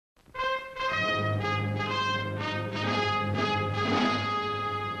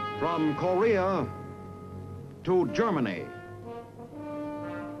From Korea to Germany.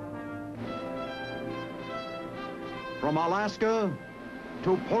 From Alaska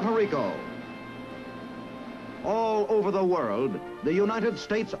to Puerto Rico. All over the world, the United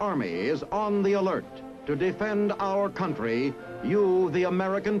States Army is on the alert to defend our country, you, the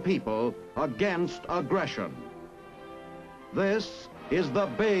American people, against aggression. This is The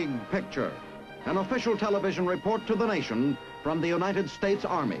Big Picture, an official television report to the nation from the United States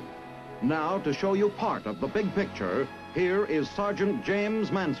Army. Now, to show you part of the big picture, here is Sergeant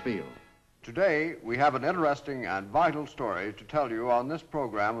James Mansfield. Today, we have an interesting and vital story to tell you on this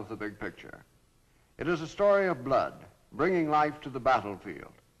program of The Big Picture. It is a story of blood, bringing life to the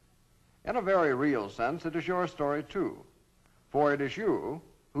battlefield. In a very real sense, it is your story too, for it is you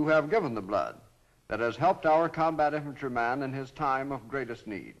who have given the blood that has helped our combat infantryman in his time of greatest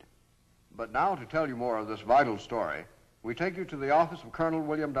need. But now, to tell you more of this vital story, we take you to the office of Colonel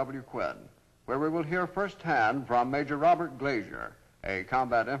William W. Quinn, where we will hear firsthand from Major Robert Glazier, a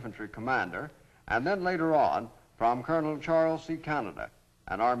combat infantry commander, and then later on from Colonel Charles C. Canada,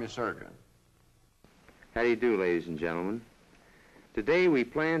 an Army surgeon. How do you do, ladies and gentlemen? Today we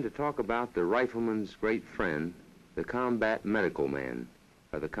plan to talk about the rifleman's great friend, the combat medical man,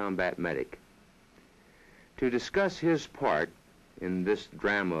 or the combat medic. To discuss his part in this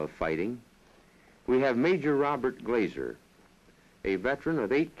drama of fighting, we have Major Robert Glazier, a veteran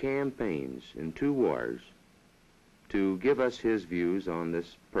of 8 campaigns in 2 wars, to give us his views on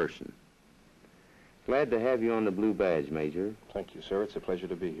this person. Glad to have you on the blue badge, Major. Thank you, sir. It's a pleasure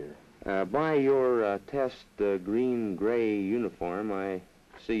to be here. By your test green-gray uniform, I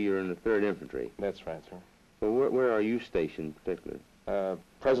see you're in the 3rd Infantry. That's right, sir. Well, where are you stationed particularly?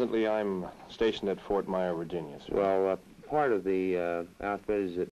 Presently, I'm stationed at Fort Myer, Virginia, sir. Well, part of the outfit is at